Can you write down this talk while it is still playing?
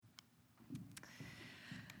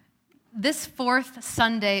This fourth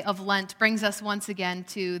Sunday of Lent brings us once again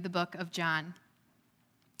to the book of John.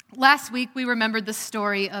 Last week, we remembered the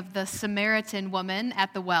story of the Samaritan woman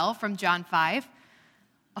at the well from John 5,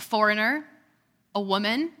 a foreigner, a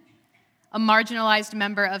woman, a marginalized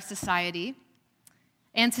member of society.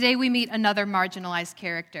 And today we meet another marginalized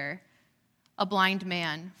character, a blind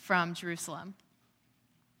man from Jerusalem.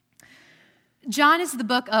 John is the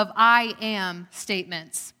book of I am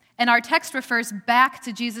statements. And our text refers back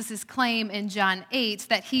to Jesus' claim in John 8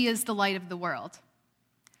 that he is the light of the world.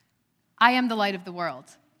 I am the light of the world,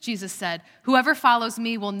 Jesus said. Whoever follows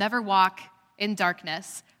me will never walk in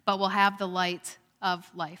darkness, but will have the light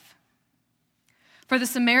of life. For the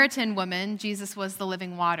Samaritan woman, Jesus was the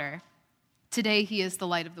living water. Today, he is the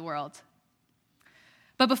light of the world.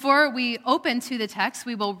 But before we open to the text,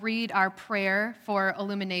 we will read our prayer for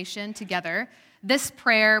illumination together. This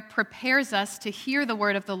prayer prepares us to hear the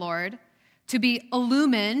word of the Lord. To be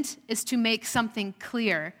illumined is to make something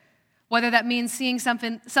clear, whether that means seeing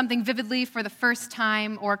something vividly for the first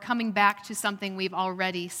time or coming back to something we've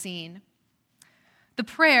already seen. The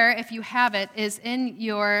prayer, if you have it, is in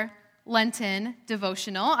your Lenten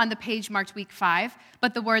devotional on the page marked week 5,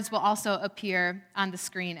 but the words will also appear on the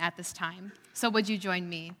screen at this time. So would you join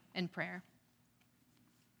me in prayer?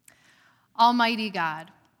 Almighty God,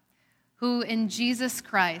 who in Jesus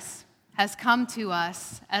Christ has come to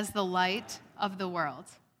us as the light of the world,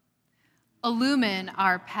 illumine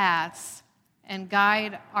our paths and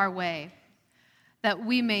guide our way, that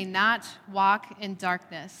we may not walk in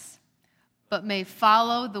darkness, but may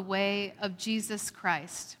follow the way of Jesus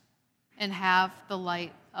Christ and have the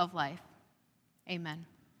light of life. Amen.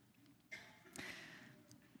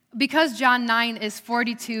 Because John 9 is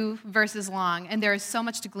 42 verses long, and there is so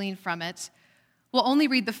much to glean from it, we'll only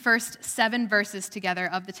read the first 7 verses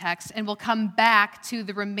together of the text, and we'll come back to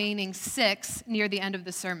the remaining 6 near the end of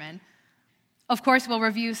the sermon. Of course, we'll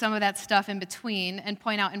review some of that stuff in between and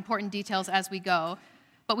point out important details as we go,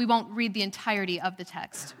 but we won't read the entirety of the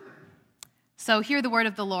text. So hear the word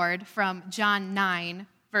of the Lord from John 9,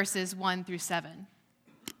 verses 1 through 7.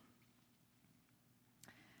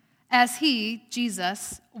 As he,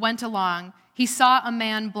 Jesus, went along, he saw a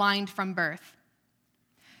man blind from birth.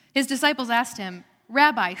 His disciples asked him,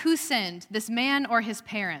 "Rabbi, who sinned, this man or his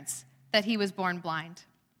parents, that he was born blind?"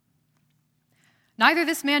 "Neither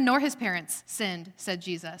this man nor his parents sinned," said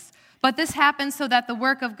Jesus, "but this happened so that the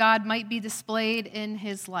work of God might be displayed in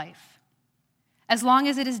his life. As long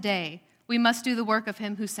as it is day, we must do the work of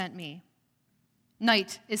him who sent me.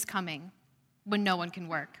 Night is coming when no one can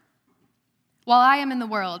work. While I am in the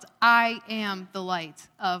world, I am the light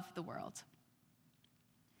of the world."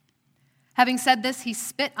 Having said this, he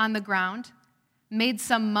spit on the ground, made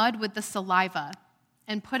some mud with the saliva,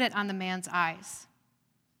 and put it on the man's eyes.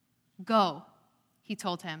 "Go," he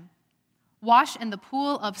told him, "wash in the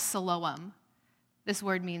pool of Siloam." This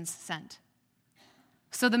word means sent.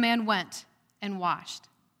 So the man went and washed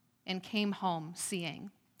and came home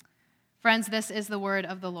seeing. Friends, this is the word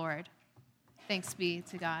of the Lord. Thanks be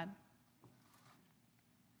to God.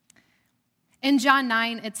 In John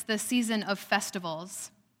 9, it's the season of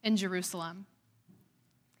festivals in Jerusalem.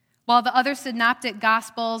 While the other synoptic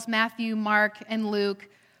gospels, Matthew, Mark, and Luke,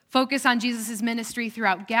 focus on Jesus' ministry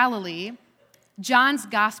throughout Galilee, John's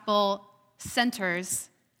gospel centers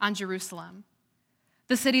on Jerusalem,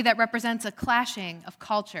 the city that represents a clashing of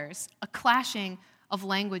cultures, a clashing of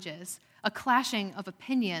languages, a clashing of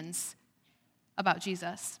opinions about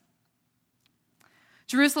Jesus.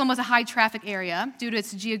 Jerusalem was a high-traffic area due to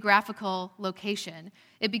its geographical location.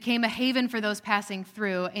 It became a haven for those passing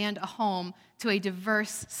through and a home to a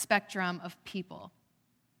diverse spectrum of people.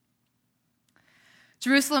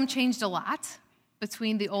 Jerusalem changed a lot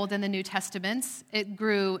between the Old and the New Testaments. It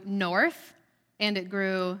grew north and it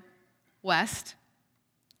grew west.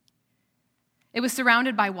 It was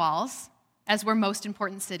surrounded by walls, as were most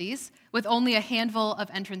important cities, with only a handful of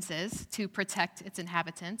entrances to protect its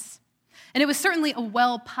inhabitants. And it was certainly a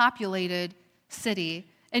well-populated city,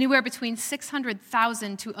 anywhere between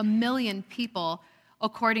 600,000 to 1 million people,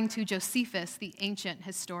 according to Josephus, the ancient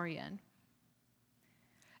historian.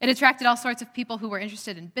 It attracted all sorts of people who were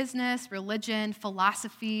interested in business, religion,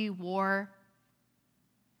 philosophy, war.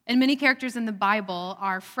 And many characters in the Bible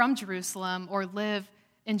are from Jerusalem or live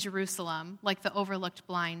in Jerusalem, like the overlooked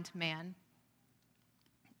blind man.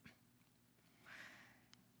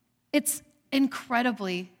 It's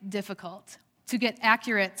incredibly difficult to get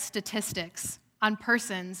accurate statistics on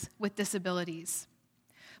persons with disabilities.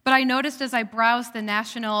 But I noticed as I browsed the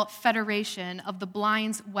National Federation of the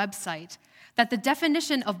Blind's website that the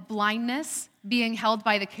definition of blindness being held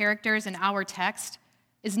by the characters in our text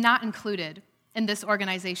is not included in this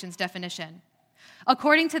organization's definition.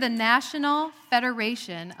 According to the National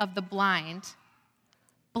Federation of the Blind,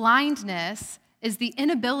 blindness is the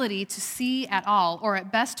inability to see at all, or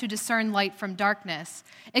at best to discern light from darkness.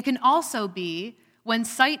 It can also be when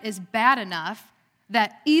sight is bad enough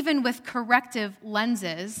that even with corrective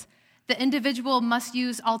lenses, the individual must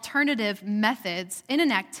use alternative methods in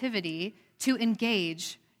an activity to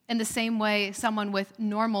engage in the same way someone with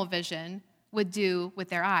normal vision would do with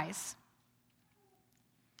their eyes.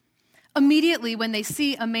 Immediately when they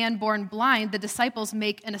see a man born blind, the disciples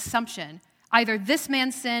make an assumption. Either this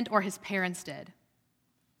man sinned or his parents did.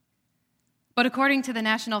 But according to the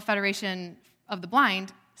National Federation of the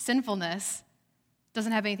Blind, sinfulness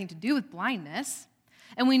doesn't have anything to do with blindness,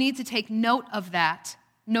 and we need to take note of that,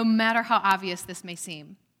 no matter how obvious this may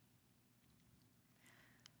seem.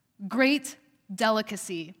 Great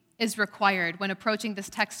delicacy is required when approaching this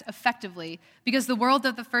text effectively, because the world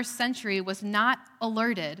of the first century was not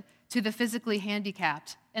alerted to the physically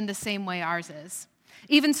handicapped in the same way ours is.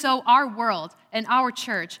 Even so, our world and our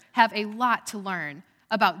church have a lot to learn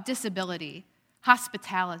about disability,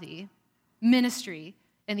 hospitality, ministry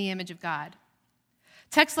in the image of God.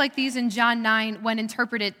 Texts like these in John 9, when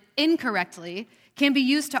interpreted incorrectly, can be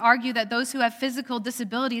used to argue that those who have physical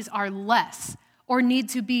disabilities are less or need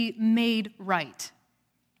to be made right.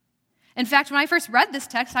 In fact, when I first read this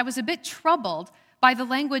text, I was a bit troubled by the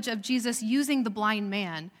language of Jesus using the blind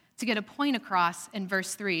man to get a point across in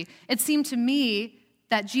verse 3. It seemed to me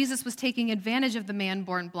that Jesus was taking advantage of the man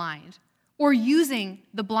born blind, or using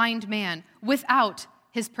the blind man without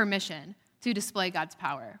his permission to display God's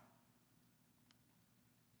power.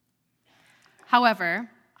 However,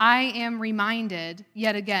 I am reminded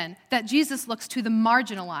yet again that Jesus looks to the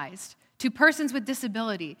marginalized, to persons with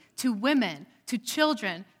disability, to women, to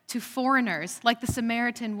children, to foreigners, like the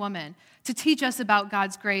Samaritan woman, to teach us about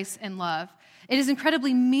God's grace and love. It is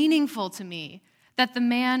incredibly meaningful to me that the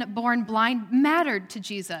man born blind mattered to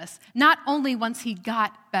Jesus, not only once he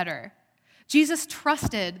got better. Jesus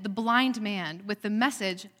trusted the blind man with the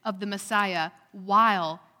message of the Messiah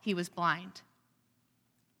while he was blind.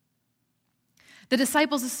 The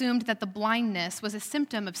disciples assumed that the blindness was a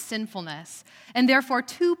symptom of sinfulness, and therefore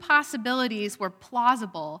two possibilities were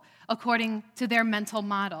plausible according to their mental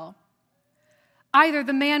model. Either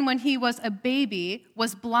the man, when he was a baby,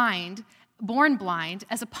 was blind, born blind,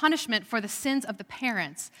 as a punishment for the sins of the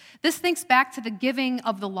parents. This thinks back to the giving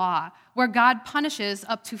of the law, where God punishes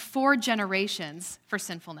up to 4 generations for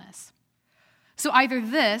sinfulness. So either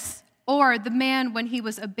this, or the man, when he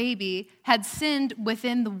was a baby, had sinned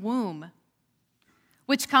within the womb,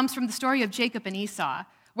 which comes from the story of Jacob and Esau,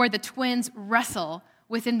 where the twins wrestle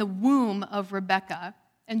within the womb of Rebekah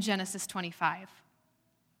in Genesis 25.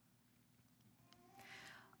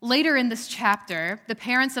 Later in this chapter, the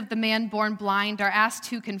parents of the man born blind are asked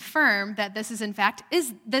to confirm that this in fact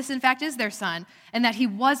is their son, and that he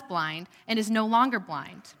was blind and is no longer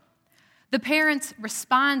blind. The parents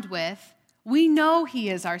respond with, "We know he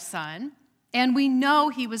is our son, and we know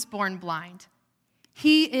he was born blind.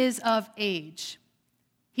 He is of age.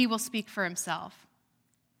 He will speak for himself."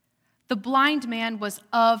 The blind man was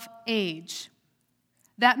of age.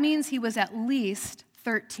 That means he was at least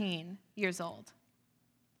 13 years old.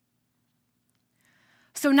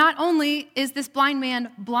 So not only is this blind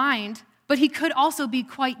man blind, but he could also be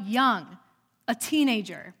quite young, a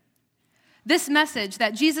teenager. This message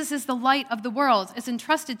that Jesus is the light of the world is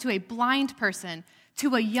entrusted to a blind person,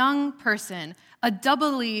 to a young person, a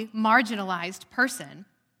doubly marginalized person.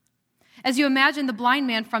 As you imagine the blind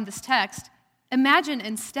man from this text, imagine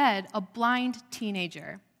instead a blind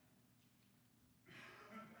teenager.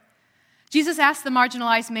 Jesus asked the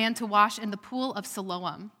marginalized man to wash in the pool of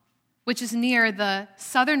Siloam, which is near the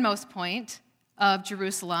southernmost point of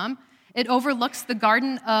Jerusalem. It overlooks the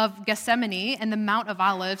Garden of Gethsemane and the Mount of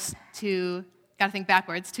Olives to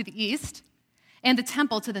the east, and the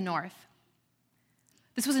temple to the north.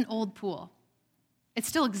 This was an old pool. It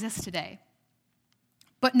still exists today.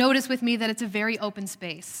 But notice with me that it's a very open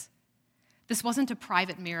space. This wasn't a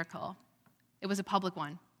private miracle. It was a public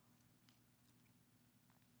one.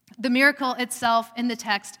 The miracle itself in the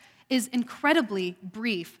text is incredibly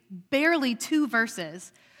brief, barely 2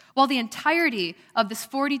 verses, while the entirety of this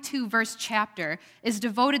 42-verse chapter is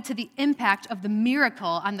devoted to the impact of the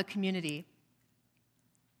miracle on the community.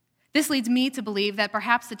 This leads me to believe that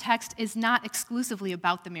perhaps the text is not exclusively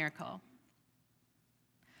about the miracle.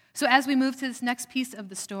 So as we move to this next piece of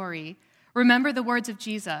the story, remember the words of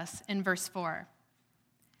Jesus in verse 4.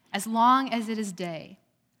 "As long as it is day,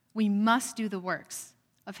 we must do the works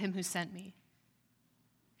of him who sent me."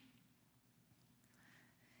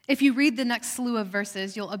 If you read the next slew of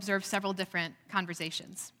verses, you'll observe several different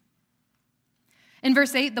conversations. In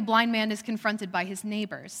verse 8, the blind man is confronted by his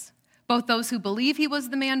neighbors, both those who believe he was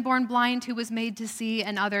the man born blind who was made to see,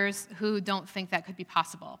 and others who don't think that could be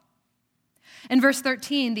possible. In verse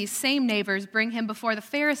 13, these same neighbors bring him before the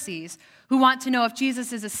Pharisees, who want to know if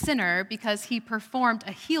Jesus is a sinner because he performed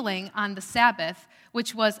a healing on the Sabbath,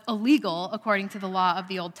 which was illegal according to the law of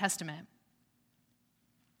the Old Testament.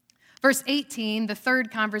 Verse 18, the third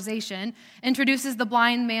conversation, introduces the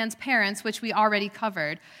blind man's parents, which we already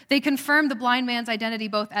covered. They confirm the blind man's identity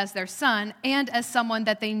both as their son and as someone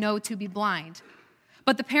that they know to be blind.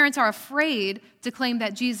 But the parents are afraid to claim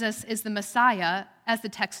that Jesus is the Messiah, as the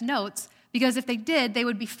text notes, because if they did, they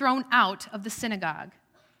would be thrown out of the synagogue.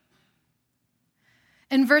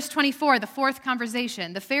 In verse 24, the fourth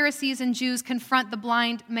conversation, the Pharisees and Jews confront the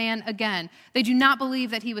blind man again. They do not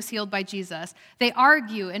believe that he was healed by Jesus. They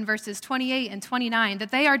argue in verses 28 and 29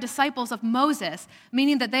 that they are disciples of Moses,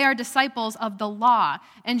 meaning that they are disciples of the law,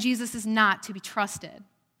 and Jesus is not to be trusted.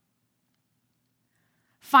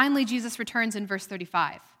 Finally, Jesus returns in verse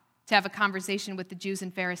 35 to have a conversation with the Jews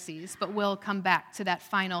and Pharisees, but we'll come back to that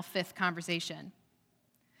final fifth conversation.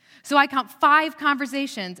 So I count 5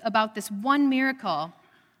 conversations about this one miracle,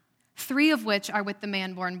 3 of which are with the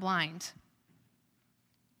man born blind.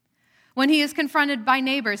 When he is confronted by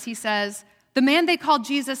neighbors, he says, "The man they called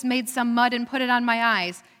Jesus made some mud and put it on my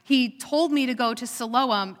eyes. He told me to go to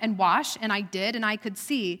Siloam and wash, and I did, and I could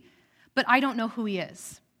see, but I don't know who he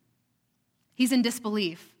is." He's in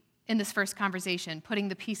disbelief in this first conversation, putting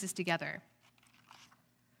the pieces together.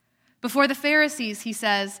 Before the Pharisees, he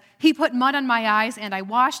says, "He put mud on my eyes, and I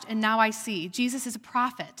washed, and now I see." Jesus is a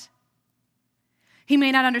prophet. He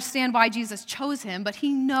may not understand why Jesus chose him, but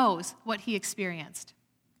he knows what he experienced.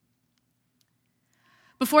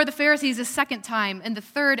 Before the Pharisees a second time, in the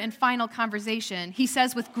third and final conversation, he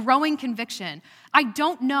says with growing conviction, "I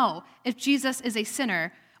don't know if Jesus is a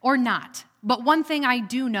sinner or not, but one thing I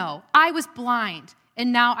do know, I was blind,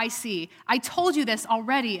 and now I see. I told you this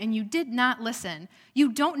already, and you did not listen.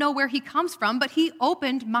 You don't know where he comes from, but he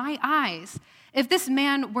opened my eyes. If this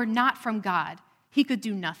man were not from God, he could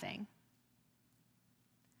do nothing."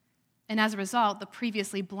 And as a result, the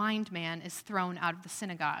previously blind man is thrown out of the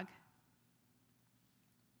synagogue.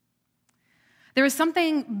 There is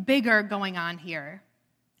something bigger going on here,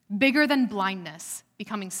 bigger than blindness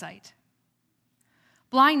becoming sight.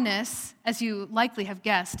 Blindness, as you likely have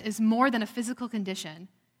guessed, is more than a physical condition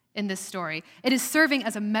in this story. It is serving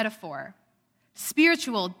as a metaphor.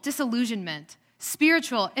 Spiritual disillusionment,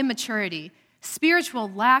 spiritual immaturity,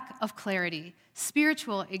 spiritual lack of clarity,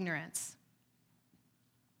 spiritual ignorance.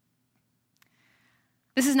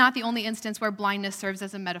 This is not the only instance where blindness serves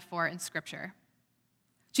as a metaphor in Scripture.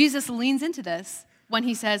 Jesus leans into this when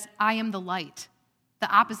he says, "I am the light,"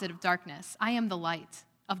 the opposite of darkness. I am the light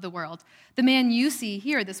of the world. The man you see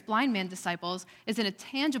here, this blind man, disciples, is in a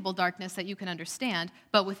tangible darkness that you can understand,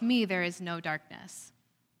 but with me there is no darkness.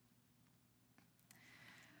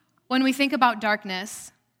 When we think about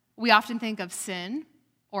darkness, we often think of sin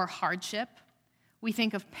or hardship. We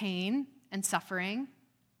think of pain and suffering.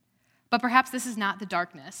 But perhaps this is not the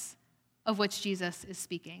darkness of which Jesus is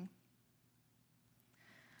speaking.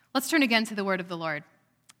 Let's turn again to the word of the Lord,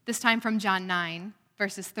 this time from John 9,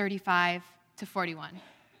 verses 35 to 41.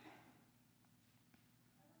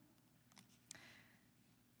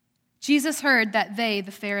 Jesus heard that they,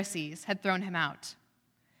 the Pharisees, had thrown him out.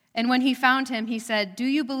 And when he found him, he said, "Do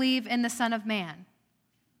you believe in the Son of Man?"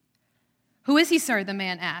 "Who is he, sir?" the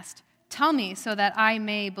man asked. "Tell me so that I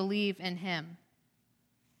may believe in him."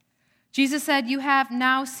 Jesus said, "You have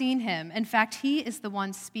now seen him. In fact, he is the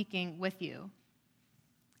one speaking with you."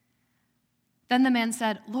 Then the man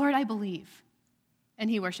said, "Lord, I believe," and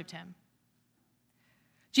he worshiped him.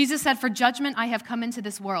 Jesus said, "For judgment I have come into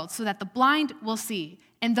this world, so that the blind will see,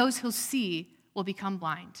 and those who see will become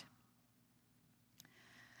blind."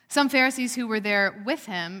 Some Pharisees who were there with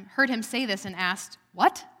him heard him say this and asked,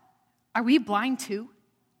 "What? Are we blind too?"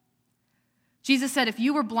 Jesus said, "If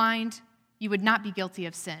you were blind, you would not be guilty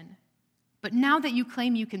of sin. But now that you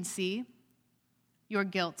claim you can see, your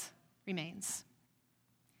guilt remains."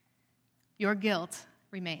 Your guilt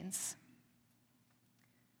remains.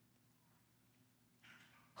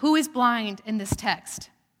 Who is blind in this text?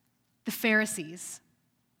 The Pharisees.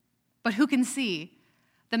 But who can see?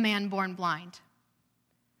 The man born blind.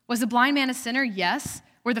 Was the blind man a sinner? Yes.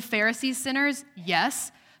 Were the Pharisees sinners?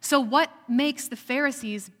 Yes. So what makes the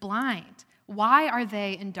Pharisees blind? Why are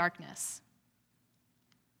they in darkness?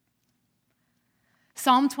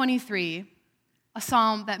 Psalm 23, a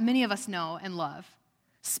psalm that many of us know and love,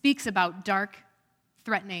 speaks about dark,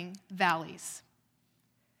 threatening valleys.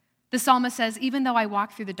 The psalmist says, "Even though I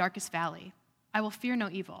walk through the darkest valley, I will fear no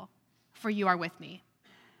evil, for you are with me."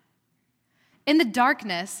 In the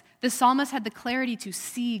darkness, the psalmist had the clarity to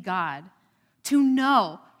see God, to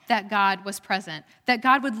know that God was present, that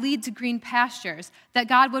God would lead to green pastures, that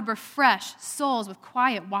God would refresh souls with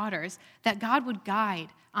quiet waters, that God would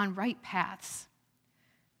guide on right paths.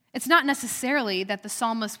 It's not necessarily that the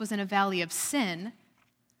psalmist was in a valley of sin,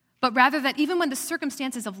 but rather that even when the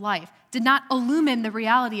circumstances of life did not illumine the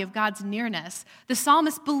reality of God's nearness, the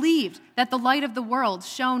psalmist believed that the light of the world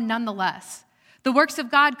shone nonetheless. The works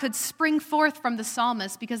of God could spring forth from the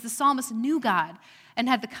psalmist because the psalmist knew God and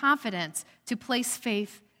had the confidence to place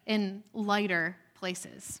faith in lighter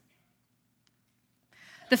places.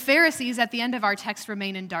 The Pharisees at the end of our text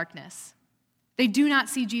remain in darkness. They do not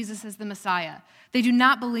see Jesus as the Messiah. They do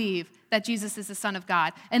not believe that Jesus is the Son of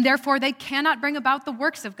God, and therefore they cannot bring about the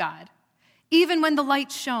works of God. Even when the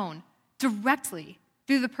light shone directly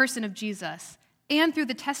through the person of Jesus and through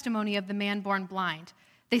the testimony of the man born blind,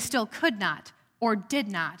 they still could not, or did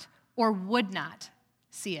not, or would not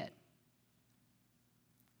see it.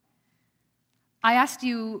 I asked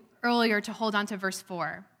you earlier to hold on to verse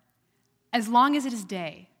 4. As long as it is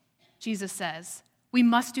day, Jesus says, we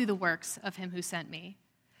must do the works of him who sent me.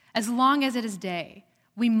 As long as it is day,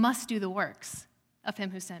 we must do the works of him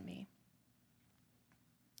who sent me.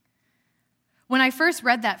 When I first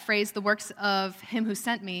read that phrase, the works of him who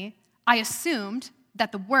sent me, I assumed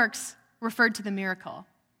that the works referred to the miracle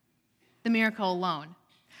alone.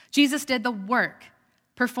 Jesus did the work,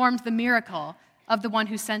 performed the miracle of the one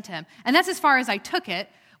who sent him. And that's as far as I took it,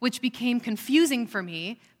 which became confusing for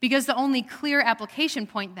me because the only clear application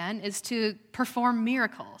point then is to perform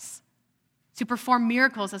miracles. To perform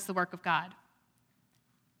miracles as the work of God.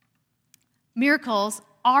 Miracles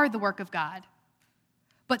are the work of God,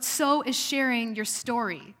 but so is sharing your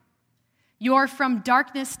story, your from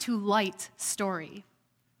darkness to light story.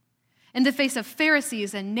 In the face of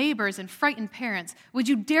Pharisees and neighbors and frightened parents, would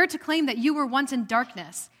you dare to claim that you were once in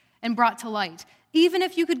darkness and brought to light, even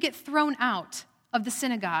if you could get thrown out of the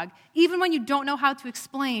synagogue, even when you don't know how to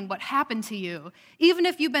explain what happened to you, even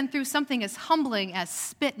if you've been through something as humbling as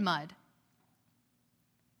spit mud?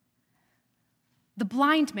 The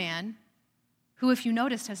blind man, who, if you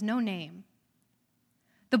noticed, has no name,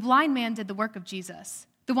 the blind man did the work of Jesus,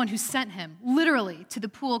 the one who sent him, literally, to the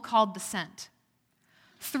pool called the Sent.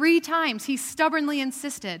 3 times he stubbornly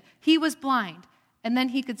insisted he was blind, and then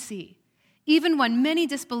he could see. Even when many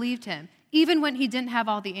disbelieved him, even when he didn't have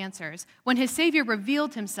all the answers, when his Savior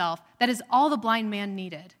revealed himself, that is all the blind man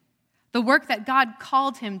needed. The work that God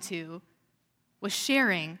called him to was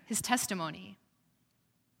sharing his testimony.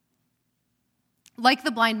 Like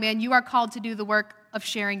the blind man, you are called to do the work of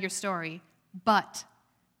sharing your story, but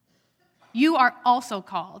you are also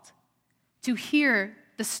called to hear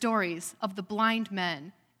the stories of the blind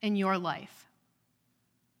men in your life.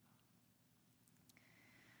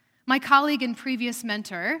 My colleague and previous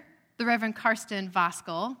mentor, the Reverend Karsten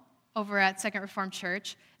Voskel, over at Second Reformed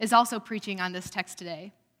Church, is also preaching on this text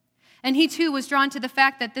today. And he too was drawn to the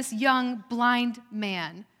fact that this young blind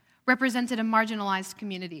man represented a marginalized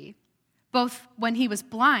community, both when he was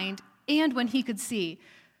blind and when he could see.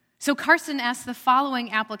 So Karsten asked the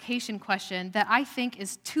following application question that I think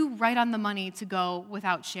is too right on the money to go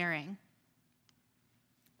without sharing.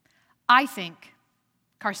 I think,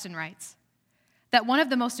 Karsten writes, that one of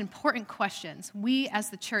the most important questions we as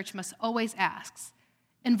the church must always ask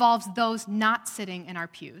involves those not sitting in our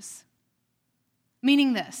pews.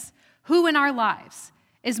 Meaning this, who in our lives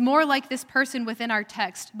is more like this person within our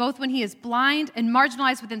text, both when he is blind and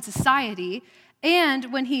marginalized within society,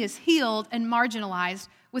 and when he is healed and marginalized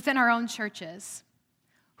within our own churches?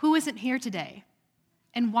 Who isn't here today,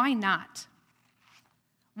 and why not?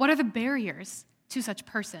 What are the barriers to such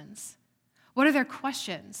persons? What are their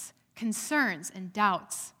questions, concerns, and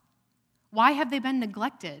doubts? Why have they been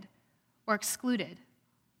neglected or excluded?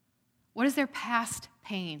 What is their past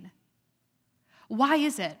pain? Why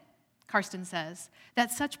is it, Karsten says,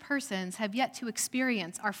 that such persons have yet to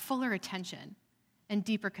experience our fuller attention and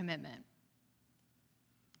deeper commitment?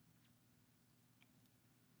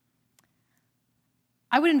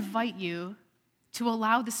 I would invite you to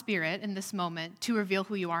allow the Spirit in this moment to reveal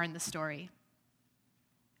who you are in the story.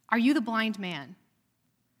 Are you the blind man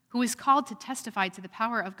who is called to testify to the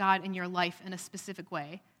power of God in your life in a specific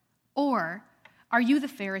way? Or are you the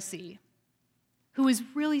Pharisee who is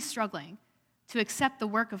really struggling to accept the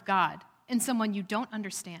work of God in someone you don't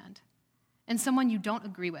understand, in someone you don't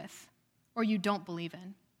agree with, or you don't believe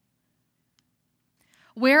in?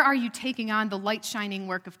 Where are you taking on the light-shining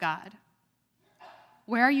work of God?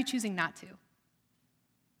 Where are you choosing not to?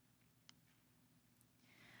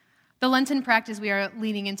 The Lenten practice we are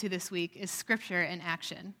leaning into this week is Scripture in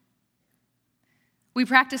action. We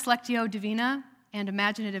practiced Lectio Divina and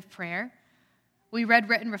imaginative prayer. We read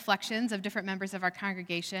written reflections of different members of our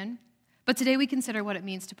congregation. But today we consider what it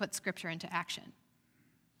means to put Scripture into action,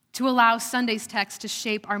 to allow Sunday's text to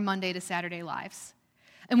shape our Monday to Saturday lives.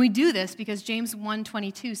 And we do this because James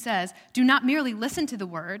 1:22 says, "Do not merely listen to the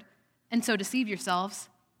word and so deceive yourselves.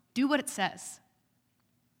 Do what it says."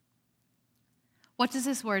 What does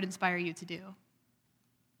this word inspire you to do?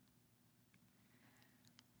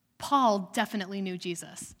 Paul definitely knew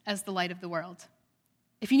Jesus as the light of the world.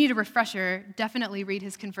 If you need a refresher, definitely read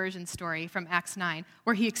his conversion story from Acts 9,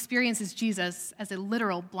 where he experiences Jesus as a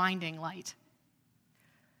literal blinding light.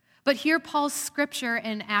 But hear Paul's Scripture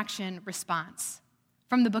in action response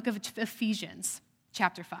from the book of Ephesians,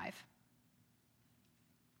 chapter 5.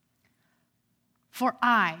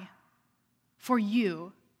 For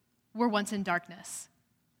you were once in darkness,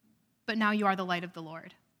 but now you are the light of the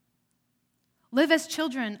Lord. Live as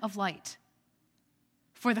children of light,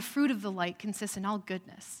 for the fruit of the light consists in all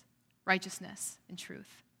goodness, righteousness, and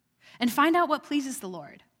truth. And find out what pleases the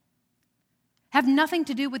Lord. Have nothing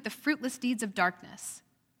to do with the fruitless deeds of darkness,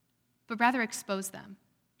 but rather expose them.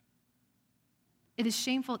 It is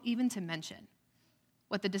shameful even to mention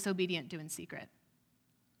what the disobedient do in secret.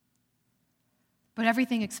 But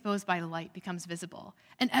everything exposed by the light becomes visible,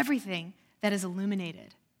 and everything that is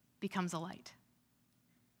illuminated becomes a light.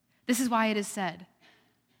 This is why it is said,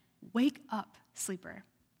 "Wake up, sleeper,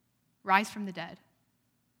 rise from the dead,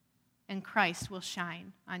 and Christ will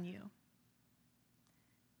shine on you."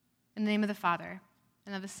 In the name of the Father,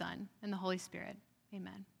 and of the Son, and the Holy Spirit,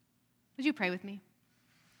 amen. Would you pray with me?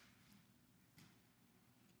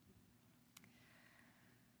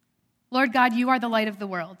 Lord God, you are the light of the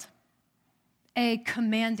world, a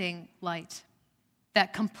commanding light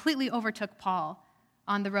that completely overtook Paul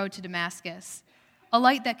on the road to Damascus, a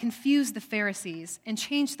light that confused the Pharisees and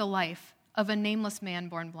changed the life of a nameless man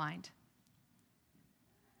born blind.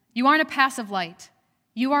 You aren't a passive light.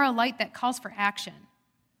 You are a light that calls for action,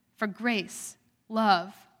 for grace,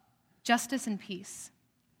 love, justice, and peace.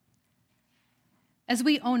 As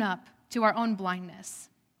we own up to our own blindness,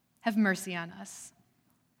 have mercy on us.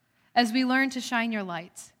 As we learn to shine your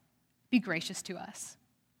light, be gracious to us.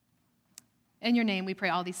 In your name we pray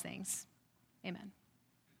all these things. Amen.